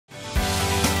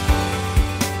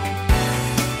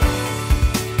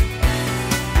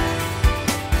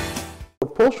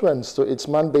pursuant to its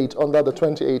mandate under the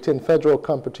 2018 Federal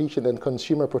Competition and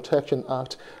Consumer Protection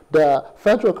Act, the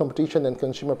Federal Competition and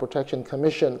Consumer Protection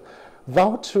Commission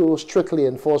vowed to strictly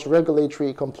enforce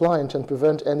regulatory compliance and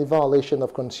prevent any violation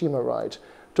of consumer rights.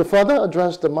 To further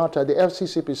address the matter, the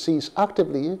F.C.C.P.C. is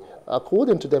actively,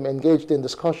 according to them, engaged in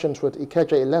discussions with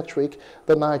Ikeja Electric,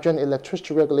 the Nigerian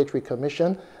Electricity Regulatory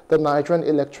Commission, the Nigerian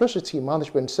Electricity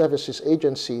Management Services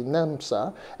Agency,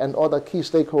 NEMSA, and other key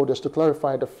stakeholders to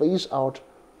clarify the phase-out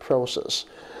process.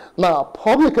 Now,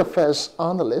 public affairs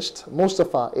analyst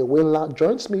Mustafa Ewela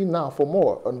joins me now for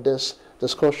more on this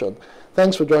discussion.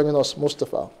 Thanks for joining us,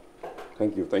 Mustafa.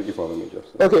 Thank you for having me,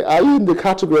 Justin. Okay, are you in the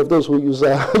category of those who use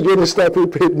Unistar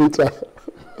prepaid meter?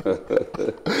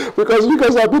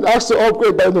 because I've been asked to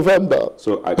upgrade by November.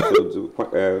 So,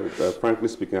 frankly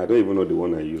speaking, I don't even know the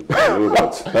one I use. But I know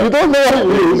that you don't know what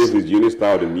you use? This is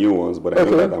Unistar, the new ones, but I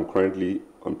know that I'm currently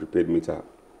on prepaid meter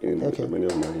in many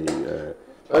of my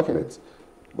outlets.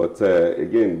 But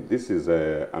again, this is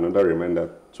another reminder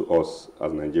to us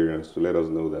as Nigerians to let us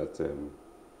know that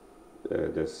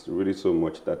there's really so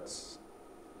much that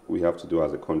we have to do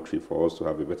as a country for us to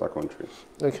have a better country.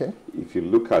 Okay. If you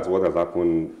look at what has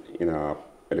happened in our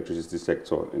electricity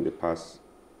sector in the past,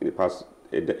 let's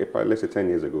say 10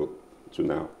 years ago to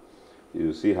now,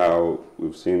 you see how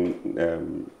we've seen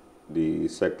the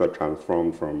sector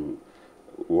transform from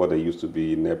what they used to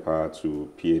be NEPA to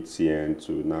PHCN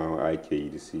to now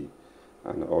IKEDC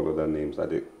and all other names that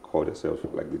they call themselves,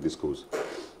 like the discos.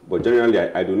 But generally,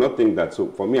 I do not think that. So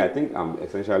for me, I think I'm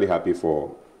essentially happy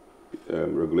for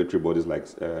regulatory bodies like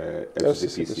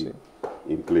FCCPC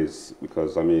in place,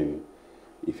 because I mean,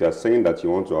 if you are saying that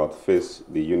you want to outface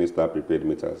the Unistar prepaid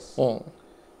meters,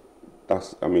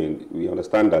 that's, I mean, we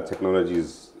understand that technology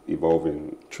is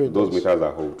evolving. Those meters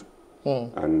are old,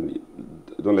 and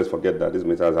don't let's forget that these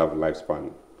meters have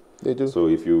lifespan. They do. So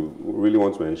if you really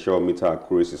want to ensure meter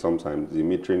accuracy, sometimes the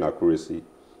metering accuracy,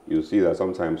 you see that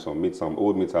sometimes some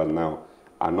old meters now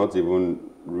are not even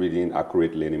reading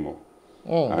accurately anymore.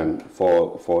 And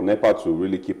for NEPA to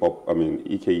really keep up, I mean,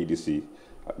 EKEDC,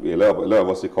 a lot of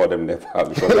us call them NEPA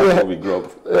because that's what we grew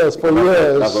up. Yes, for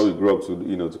years. That's what we grew up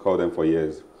to call them for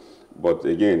years. But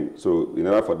again, so in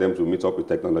order for them to meet up with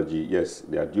technology, yes,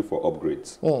 they are due for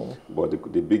upgrades. But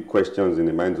the big questions in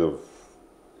the minds of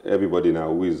everybody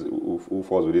now who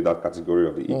falls within that category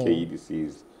of the EKEDC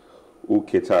is who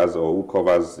caters or who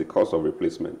covers the cost of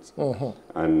replacement.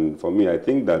 And for me, I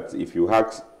think that if you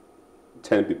ask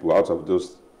 10 people out of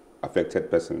those affected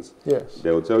persons,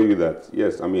 they will tell you that,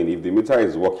 yes, I mean, if the meter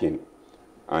is working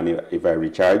and if I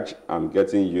recharge, I'm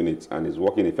getting units and it's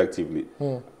working effectively,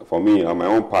 for me, on my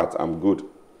own part, I'm good.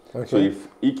 So if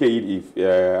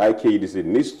IKEDC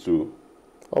needs to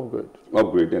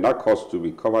upgrade, then that cost to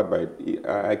be covered by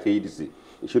IKEDC.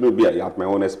 It shouldn't be at my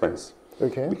own expense.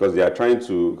 Because they are trying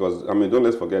to, because, I mean, don't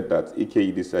let's forget that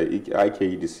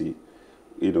IKEDC,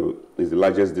 you know, is the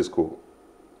largest disco,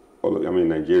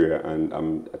 Nigeria, and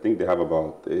I think they have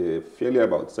about, fairly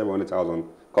about 700,000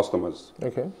 customers.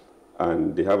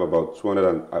 And they have about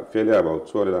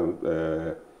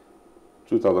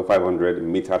 2,500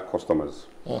 metered customers.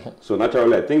 So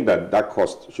naturally, I think that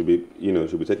cost should be,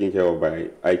 taken care of by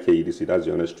IKEDC. That's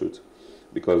the honest truth,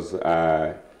 because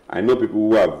I know people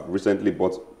who have recently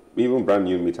bought even brand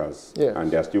new meters,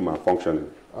 and they are still malfunctioning.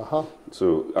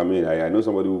 So I mean, I know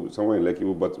someone in Lekki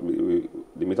who bought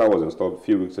the meter was installed a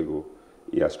few weeks ago.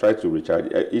 He has tried to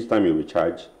recharge. Each time he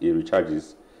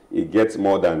recharges, he gets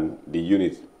more than the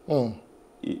unit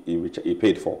he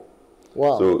paid for.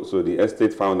 Wow. So the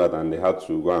estate found out and they had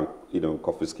to go and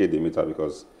confiscate the meter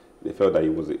because they felt that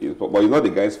but it's not the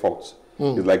guy's fault.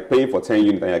 It's like paying for 10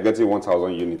 units and you're getting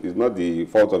 1,000 units. It's not the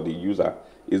fault of the user.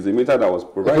 It's the meter that was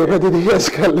provided. But did he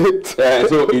escalate?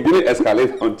 So it didn't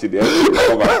escalate until the estate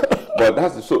discovered. But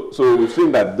that's so we've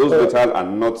seen that those meters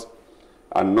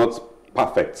are not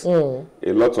perfect. A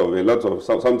lot of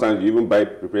sometimes you even buy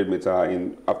prepaid meter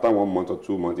after 1 month or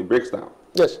 2 months it breaks down.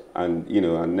 Yes. And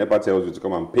and NEPA tells you to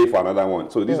come and pay for another one.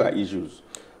 So these are issues.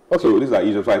 So these are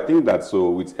issues. So I think that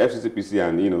with FCCPC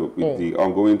and with the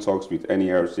ongoing talks with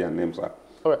NERC and NEMSA.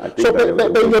 I think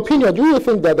but in your opinion, do you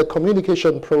think that the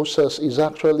communication process is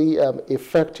actually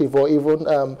effective or even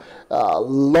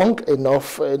long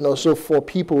enough, so for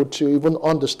people to even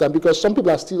understand? Because some people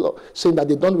are still saying that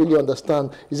they don't really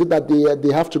understand. Is it that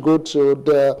they have to go to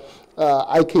the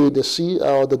IKEDC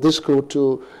or the disco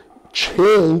to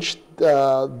change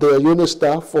the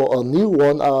Unistar for a new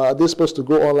one? Are they supposed to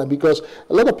go online? Because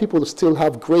a lot of people still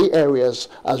have gray areas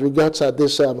as regards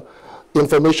this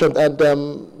information, and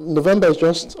November is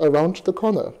just around the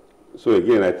corner. So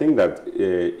again, I think that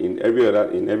in every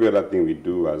other thing we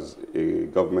do as a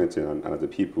government and as a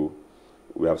people,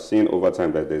 we have seen over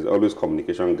time that there's always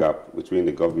communication gap between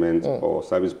the government or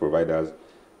service providers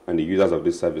and the users of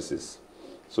these services.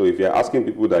 So if you're asking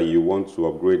people that you want to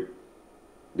upgrade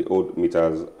the old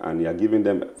meters and you're giving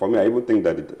them, for me, I even think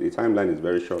that the timeline is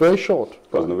very short. Very short.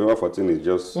 Because November 14 is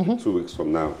just 2 weeks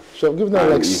from now. So give them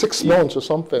like 6 months or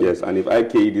something. Yes, and if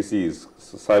IKEDC is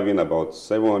serving about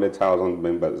 700,000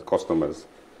 members, customers,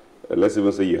 let's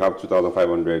even say you have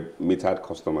 2,500 metered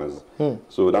customers.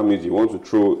 So that means you want to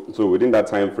throw, so within that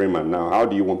time frame and now, how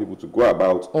do you want people to go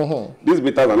about? These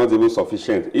meters are not even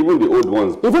sufficient, even the old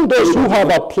ones. Even those who have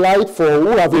applied for,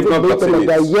 who have even made them,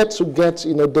 they are yet to get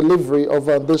delivery of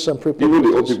this and prepaid. Even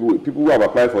the old people who have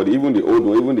applied for even the old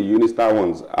one, even the Unistar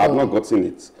ones, have not gotten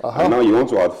it. And now you want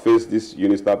to outface these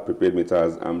Unistar prepaid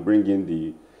meters and bring in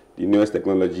the newest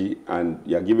technology, and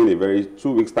you are given a very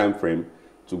 2 weeks time frame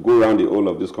to go around the whole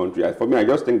of this country. For me, I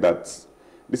just think that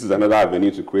this is another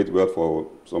avenue to create wealth for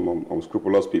some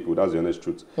unscrupulous people. That's the honest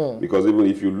truth. Because even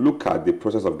if you look at the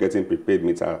process of getting prepaid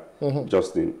meter,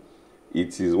 Justin,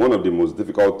 it is one of the most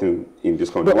difficult things in this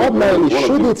country. But ordinarily,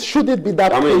 should it be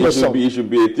that cumbersome? It should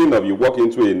be a thing of you walk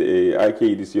into a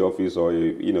IKEDC office or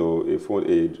a phone,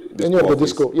 any of the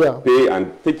disco, pay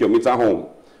and take your meter home.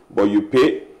 But you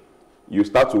pay, you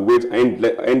start to wait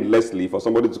endlessly for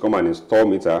somebody to come and install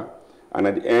meter. And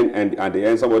at the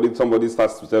end, somebody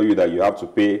starts to tell you that you have to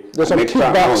pay an extra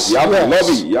amount. You have to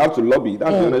lobby. You have to lobby.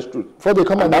 That's the honest truth. Before they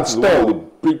come and that's one of the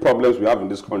big problems we have in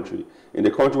this country. In the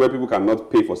country where people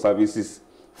cannot pay for services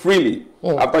freely,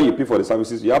 after you pay for the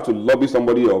services, you have to lobby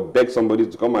somebody or beg somebody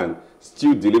to come and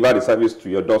still deliver the service to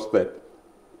your doorstep.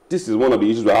 This is one of the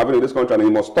issues we're having in this country, and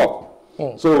it must stop.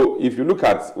 So if you look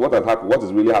at what has happened, what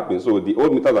is really happening, so the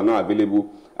old meters are now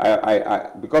available.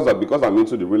 Because I'm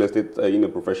into the real estate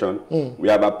profession, we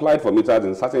have applied for meters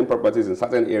in certain properties in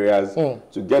certain areas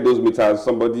to get those meters.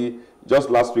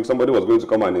 Just last week, somebody was going to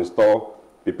come and install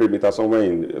prepaid meter somewhere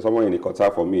in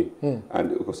Ikeja for me,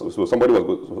 and so somebody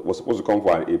was supposed to come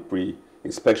for a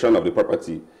pre-inspection of the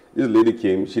property. This lady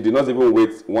came. She did not even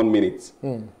wait 1 minute.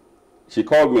 She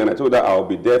called me and I told her I'll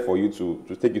be there for you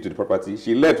to take you to the property.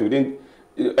 She left within,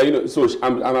 so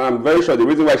I'm very sure the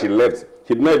reason why she left,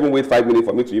 she did not even wait 5 minutes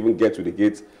for me to even get to the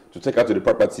gate to take her to the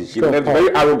property. She left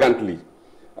very arrogantly.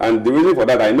 And the reason for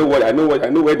that, I know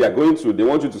where they are going to. They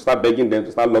want you to start begging them,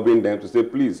 to start lobbying them, to say,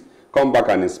 please come back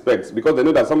and inspect, because they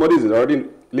know that somebody is already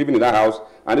living in that house,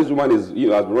 and this woman is,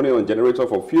 has been running on generator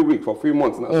for a few weeks, for a few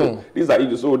months now. So these are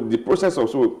issues. So the process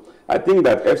also, I think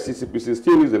that F.C.C.P.C.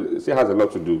 still has a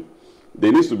lot to do.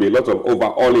 There needs to be a lot of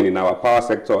overhauling in our power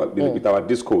sector with our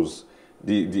discos.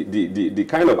 The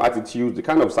kind of attitudes, the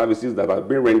kind of services that are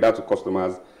being rendered to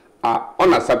customers are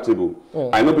unacceptable.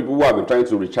 I know people who have been trying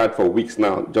to recharge for weeks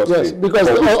now. Yes, because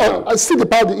I see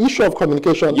the issue of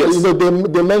communication. Yes.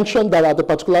 They mentioned that at a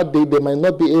particular date they might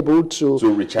not be able to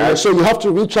recharge. So you have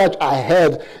to recharge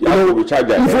ahead. You have to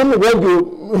recharge ahead. Even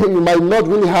when you might not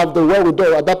really have the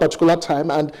wherewithal at that particular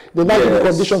time, and they might give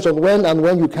conditions on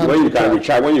when you can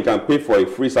recharge, when you can pay for a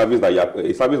free service that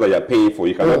you're paying for,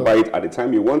 you cannot buy it at the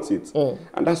time you want it.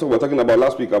 And that's what we were talking about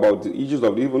last week, about the issues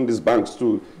of even these banks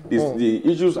too. The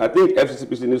issues, I think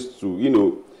F.C.C.P.C. needs to,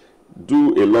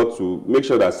 do a lot to make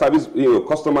sure that service,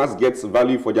 customers get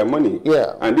value for their money.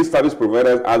 And these service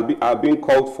providers are being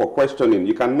called for questioning.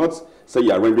 You cannot say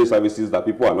you are rendering services that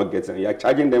people are not getting. You are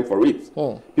charging them for it.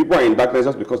 People are in darkness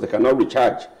just because they cannot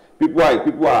recharge. People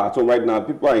are at home right now.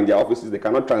 People are in their offices. They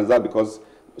cannot transact because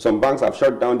some banks have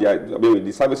shut down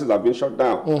the services have been shut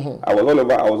down. I was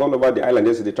all over the island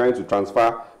yesterday trying to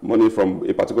transfer money from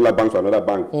a particular bank to another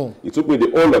bank. It took me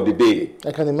the whole of the day.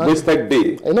 I can imagine. Wasted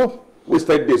day. I know.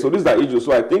 Wasted day. So these are issues.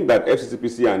 So I think that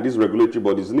F.C.C.P.C. and these regulatory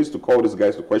bodies needs to call these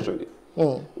guys to question it.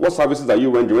 What services are you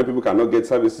rendering when people cannot get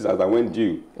services as I went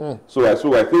due? So I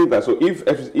think that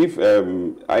if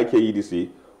IKEDC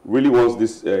really wants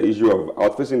this issue of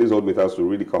outfacing these old meters to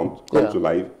really come to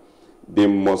life, they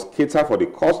must cater for the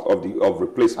cost of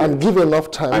replacement. And give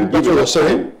enough time. And give enough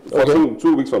time. For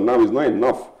 2 weeks from now is not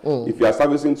enough. If you are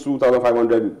servicing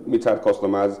 2,500 metered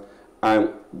customers, and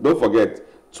don't forget,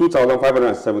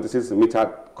 2,576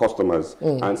 metered customers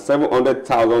and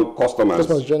 700,000 customers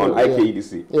on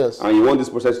IKEDC. Yes. And you want this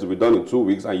process to be done in 2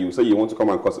 weeks, and you say you want to come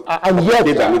and yet,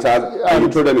 meters, and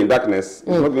you throw them in darkness. It's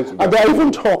not going to be. And there are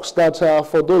even talks that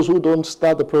for those who don't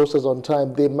start the process on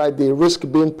time, they risk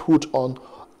being put on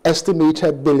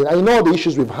estimated billing. I know all the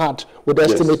issues we've had with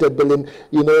estimated billing.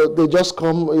 You know, they just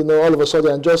come, you know, all of a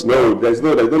sudden and just... No, there's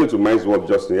no need to mind what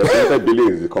just... Estimated billing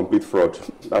is a complete fraud.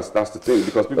 That's the thing.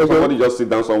 Because somebody just sit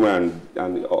down somewhere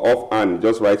and offhand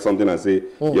just write something and say,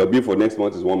 your bill for next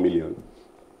month is 1 million.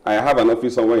 I have an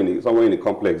office somewhere in the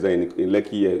complex there in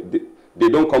Lekki. They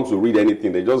don't come to read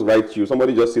anything. They just write you.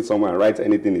 Somebody just sits somewhere and writes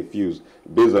anything he feels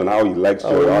based on how he likes you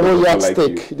or how he doesn't like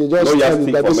you. They just tell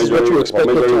you that this is what you expect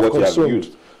for measuring what you have consumed.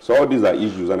 used. So all these are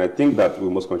issues, and I think that we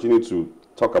must continue to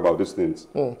talk about these things.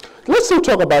 Let's still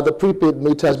talk about the prepaid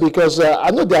meters, because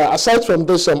I know there, aside from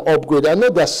this upgrade, I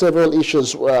know there are several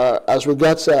issues as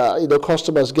regards you know,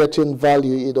 customers getting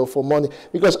value, you know, for money.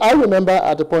 Because I remember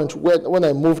at the point when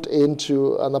I moved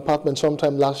into an apartment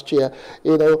sometime last year,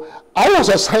 you know, I was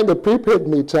assigned a prepaid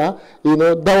meter, you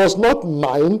know, that was not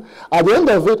mine. At the end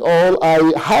of it all,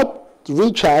 I had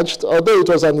recharged, although it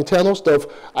was an internal stuff,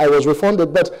 I was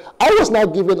refunded, but I was now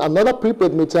given another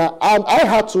prepaid meter, and I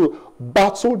had to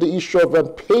battle the issue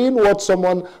of paying what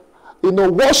someone, you know,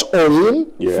 was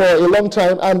owing for a long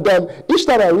time. And then each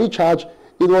time I recharge,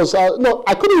 it was no,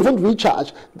 I couldn't even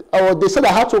recharge. They said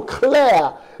I had to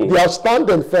clear the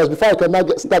outstanding first before I can now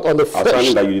start on the fresh.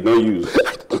 Outstanding that you did not use.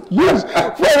 Yes,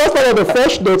 that's part of the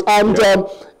fresh note, and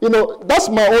you know, that's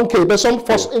my own case.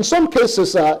 But in some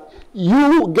cases,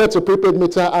 you get a prepaid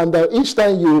meter, and each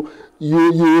time you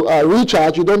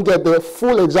recharge, you don't get the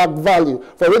full exact value.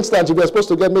 For instance, if you're supposed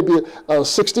to get maybe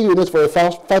 60 units for a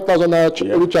 5,000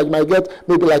 naira recharge, you might get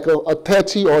maybe like a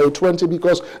 30 or a 20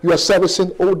 because you are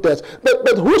servicing old debt.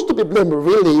 But who's to be blamed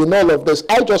really in all of this?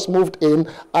 I just moved in,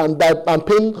 and I'm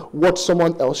paying what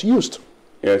someone else used.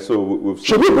 Yeah, so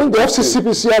should we bring the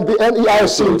FCCPC and the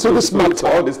NERC into this matter?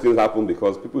 All these things happen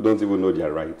because people don't even know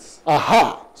their rights.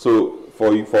 Aha. So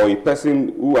for a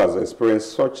person who has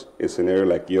experienced such a scenario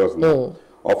like yours now,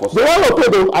 or for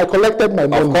I collected my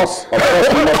money. Of course,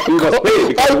 you must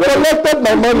pay. I collected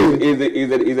my money.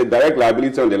 Is a direct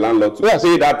liability on the landlord to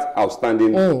pay that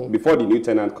outstanding before the new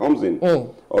tenant comes in,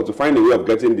 or to find a way of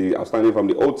getting the outstanding from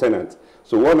the old tenant.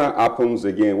 So what now happens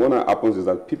is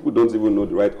that people don't even know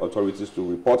the right authorities to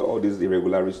report all these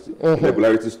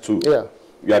irregularities to. Yeah.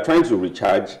 You are trying to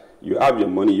recharge, you have your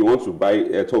money, you want to buy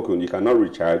a token, you cannot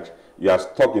recharge, you are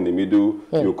stuck in the middle,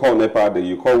 you call NEPA,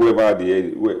 you call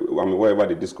whatever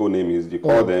the disco name is, you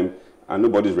call them, and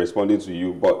nobody's responding to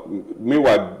you. But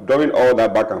meanwhile, during all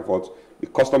that back and forth, the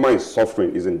customer is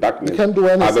suffering, is in darkness. You can't do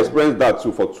anything. I've experienced that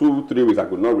too. For 2-3 weeks, I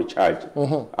could not recharge.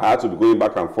 I had to be going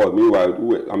back and forth. Meanwhile,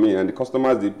 and the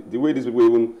customers, the way these people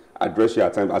even address you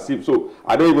at times, as if, so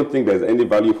I don't even think there's any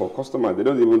value for customers. They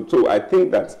don't even, so I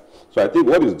think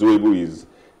what is doable is,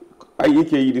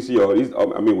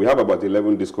 IEKEDC, we have about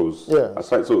 11 discos. Yeah.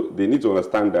 Aside, so they need to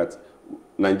understand that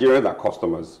Nigerians are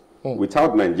customers.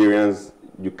 Without Nigerians,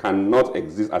 you cannot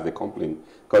exist as a company,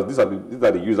 because these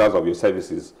are the users of your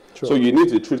services. True. So you need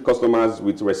to treat customers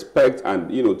with respect, and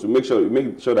to make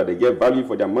sure that they get value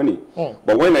for their money.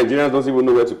 But when Nigerians don't even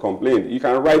know where to complain, you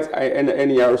can write an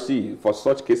NERC for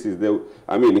such cases.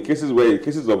 In cases of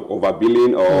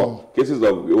overbilling, or cases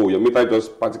of your meter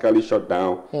just practically shut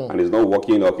down and is not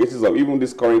working, or cases of even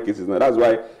these current cases. Now that's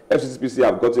why F.C.C.P.C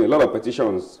have gotten a lot of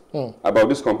petitions about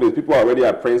these complaints. People are already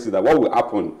apprehensive that what will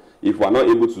happen if we are not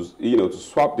able to, to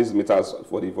swap these meters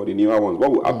for the newer ones.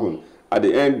 What will happen? At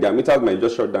the end, their meters might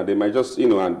just shut down. They might just,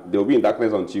 and they'll be in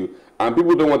darkness until. And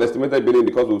people don't want estimated billing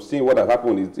because we've seen what has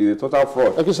happened. It's a total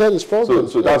fraud. Like you said, it's fraud.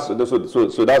 So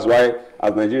that's why,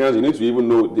 as Nigerians, you need to even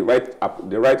know the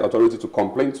right authority to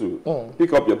complain to.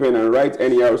 Pick up your pen and write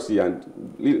NERC and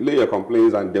lay your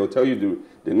complaints, and they'll tell you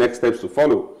the next steps to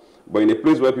follow. But in a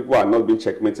place where people are not being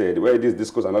checkmated, where these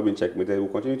discos are not being checkmated, we'll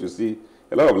continue to see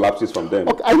a lot of lapses from them.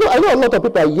 Okay, I know a lot of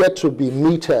people are yet to be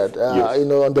metered,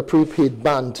 on the prepaid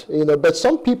band, but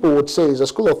some people would say it's a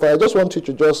school of thought. I just want you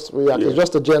to just react. It's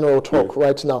just a general talk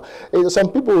right now.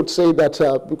 Some people would say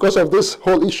that because of this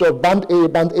whole issue of band A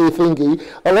thingy,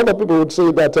 a lot of people would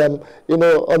say that,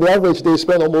 on the average, they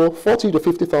spend almost 40 to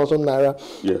 50,000 naira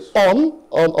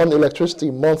on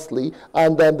electricity monthly,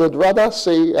 and then they'd rather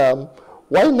say,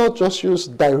 why not just use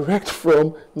direct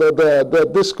from the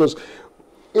discos?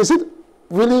 Is it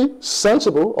really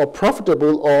sensible or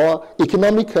profitable or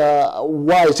economic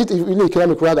wise? Is it really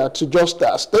economic rather to just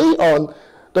stay on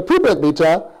the prepaid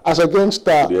meter as against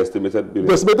the estimated billing?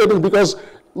 The estimated billing, because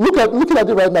looking at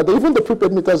it right now, even the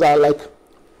prepaid meters are like,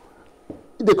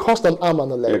 they cost an arm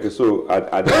and a leg. Okay, so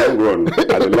at the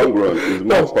long run, it's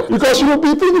more profitable. Because you will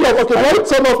be thinking of, okay, why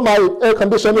turn off my air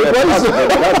conditioning? That's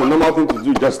the normal thing to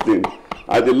do, Justin.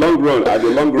 at the long run,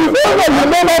 you never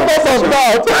thought of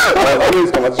that. I was having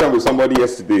this conversation with somebody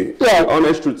yesterday. Yeah. The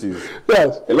honest truth is,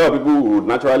 a lot of people would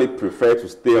naturally prefer to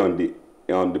stay on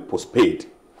the postpaid,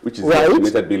 which is the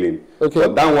automated billing. Okay.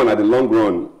 But that one at the long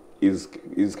run is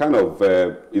kind of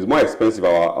is more expensive.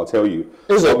 I'll tell you.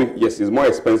 Is it? Yes, it's more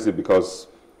expensive because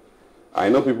I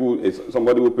know people. It's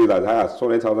somebody who pays as high as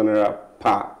 200,000 naira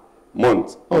per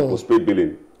month on postpaid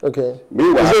billing. Okay.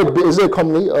 Meanwhile, is it a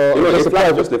company or just a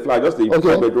flat? Just a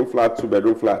 4-bedroom flat,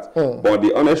 2-bedroom flat. But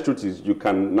the honest truth is, you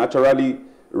can naturally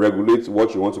regulate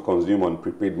what you want to consume on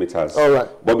prepaid meters. All right.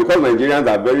 But because Nigerians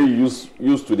are very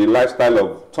used to the lifestyle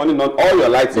of turning on all your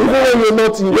lights, even when you're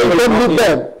not, you don't need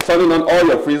them. Turning on all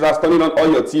your freezers, turning on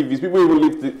all your TVs. People even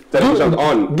leave the television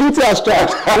on. Guilty as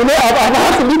charged. You know, I've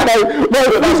had to leave my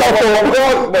freezer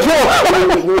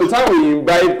for the time we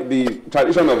imbibe the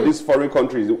tradition of these foreign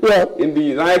countries, in the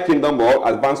United Kingdom or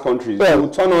advanced countries, you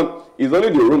turn on. It's only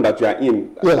the room that you are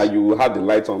in that you have the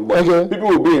lights on. But people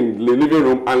will be in the living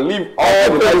room and leave all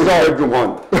the lights in the bedroom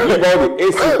on. Leave all the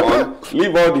AC on.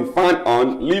 Leave all the fan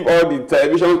on. Leave all the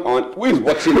television on. Who is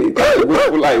watching it?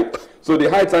 Wasteful light. So the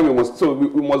high time we must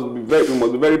be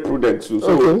very prudent too.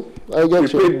 So I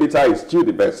get prepaid meter is still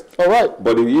the best. All right.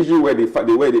 But the issue where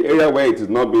the area where it is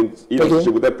not being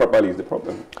distributed properly is the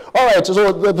problem. All right.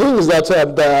 So the thing is that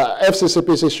the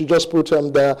FCCPC should just put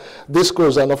the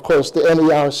discos and of course the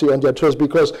NERC on their toes,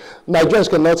 because Nigerians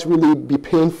cannot really be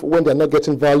paying for when they're not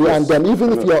getting value. And then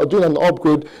even if you're doing an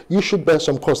upgrade, you should bear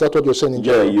some cost. That's what you're saying in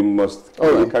general. Yeah, you must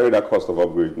carry that cost of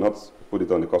upgrade, not put it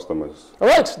on the customers. All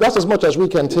right, that's as much as we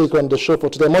can take on the show for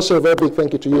today. I must say a very big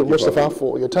thank you to you, Mustafa,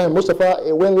 for your time. Mustafa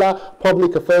Ewenla,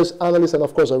 Public Affairs Analyst and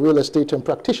of course a real estate and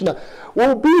practitioner.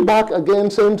 We'll be back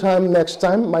again same time next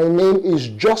time. My name is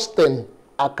Justin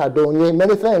Akadonye.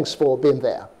 Many thanks for being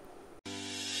there.